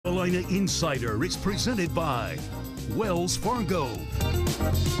Carolina Insider is presented by Wells Fargo.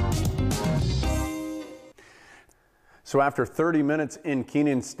 So after 30 minutes in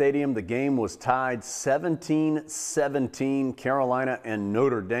Kenan Stadium, the game was tied 17-17, Carolina and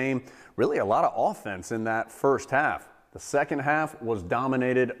Notre Dame. Really a lot of offense in that first half. The second half was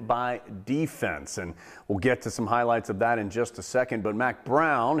dominated by defense, and we'll get to some highlights of that in just a second. But Mack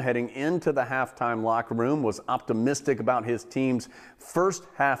Brown, heading into the halftime locker room, was optimistic about his team's first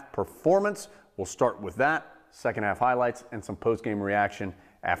half performance. We'll start with that, second half highlights, and some post-game reaction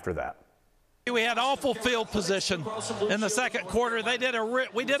after that. We had awful field position in the second quarter.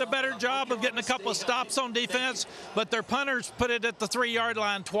 We did a better job of getting a couple of stops on defense, but their punters put it at the 3-yard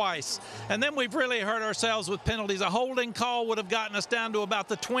line twice. And then we've really hurt ourselves with penalties. A holding call would have gotten us down to about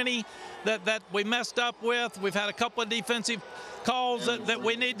the 20 that we messed up with. We've had a couple of defensive calls that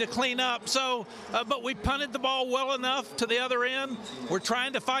we need to clean up. So, but we punted the ball well enough to the other end. We're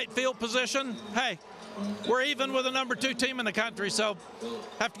trying to fight field position. Hey, we're even with the number 2 team in the country, so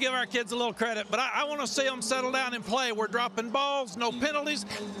have to give our kids a little credit. But I want to see them settle down and play. We're dropping balls, no penalties.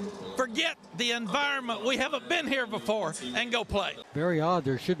 Forget the environment. We haven't been here before, and go play. Very odd.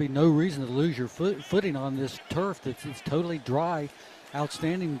 There should be no reason to lose your footing on this turf. It's totally dry,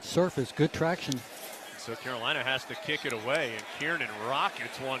 outstanding surface, good traction. So Carolina has to kick it away, and Kiernan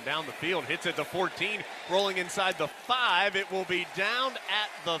rockets one down the field, hits it to 14, rolling inside the 5. It will be down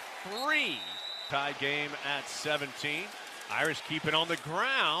at the 3. Tie game at 17. Irish keep it on the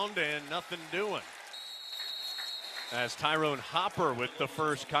ground and nothing doing. As Tyrone Hopper with the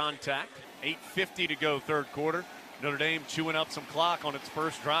first contact. 8:50 to go third quarter. Notre Dame chewing up some clock on its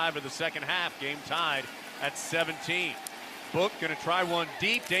first drive of the second half. Game tied at 17. Book gonna try one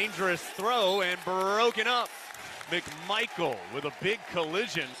deep, dangerous throw and broken up. McMichael with a big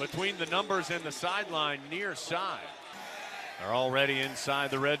collision between the numbers and the sideline near side. They're already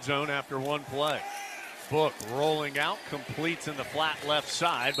inside the red zone after one play. Book rolling out, completes in the flat left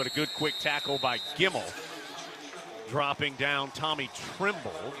side, but a good quick tackle by Gimmel. Dropping down Tommy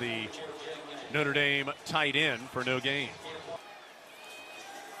Trimble, the Notre Dame tight end, for no gain.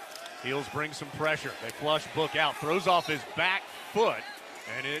 Heels bring some pressure. They flush Book out, throws off his back foot,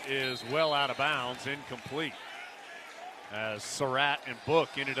 and it is well out of bounds, incomplete. As Surratt and Book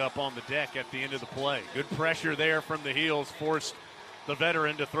ended up on the deck at the end of the play. Good pressure there from the heels, forced the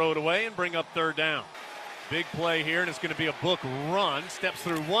veteran to throw it away and bring up third down. Big play here, and it's going to be a Book run. Steps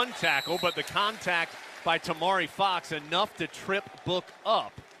through one tackle, but the contact by Tamari Fox enough to trip Book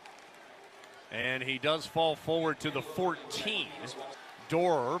up. And he does fall forward to the 14.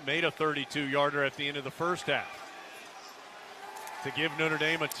 Dorer made a 32-yarder at the end of the first half to give Notre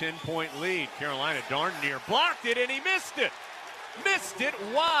Dame a 10-point lead. Carolina darn near blocked it, and he missed it. Missed it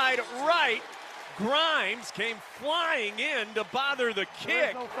wide right. Grimes came flying in to bother the kick. There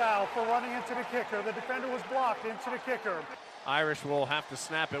is no foul for running into the kicker. The defender was blocked into the kicker. Irish will have to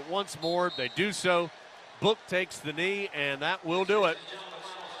snap it once more. They do so. Book takes the knee, and that will do it.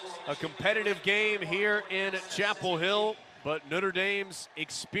 A competitive game here in Chapel Hill, but Notre Dame's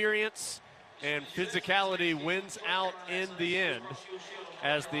experience and physicality wins out in the end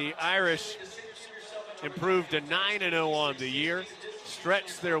as the Irish improved to 9-0 on the year,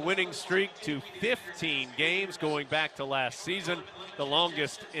 stretched their winning streak to 15 games going back to last season, the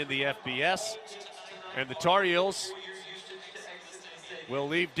longest in the FBS. And the Tar Heels will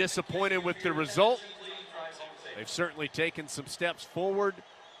leave disappointed with the result. They've certainly taken some steps forward,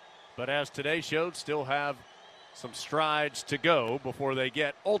 but as today showed, still have some strides to go before they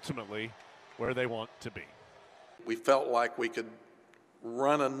get ultimately where they want to be. We felt like we could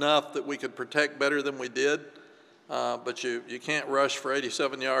run enough that we could protect better than we did, but you can't rush for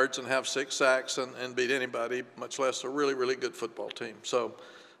 87 yards and have 6 sacks and beat anybody, much less a really, really good football team. So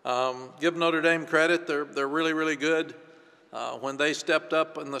give Notre Dame credit. They're really, really good. When they stepped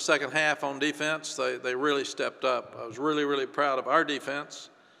up in the second half on defense, they really stepped up. I was really, really proud of our defense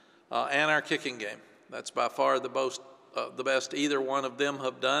and our kicking game. That's by far the best either one of them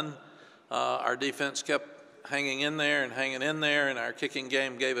have done. Our defense kept hanging in there, and our kicking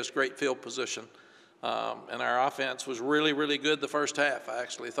game gave us great field position. And our offense was really, really good the first half. I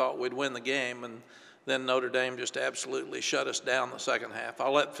actually thought we'd win the game, and then Notre Dame just absolutely shut us down the second half.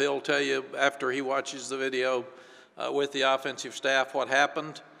 I'll let Phil tell you after he watches the video with the offensive staff what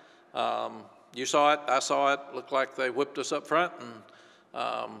happened. You saw it, I saw it. Looked like they whipped us up front,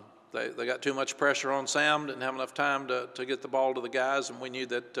 and they got too much pressure on Sam, didn't have enough time to get the ball to the guys, and we knew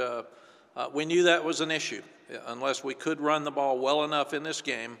that was an issue. Unless we could run the ball well enough in this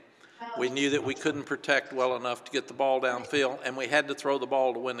game, we knew that we couldn't protect well enough to get the ball downfield, and we had to throw the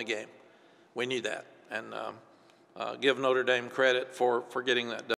ball to win the game. We knew that, and give Notre Dame credit for getting that done.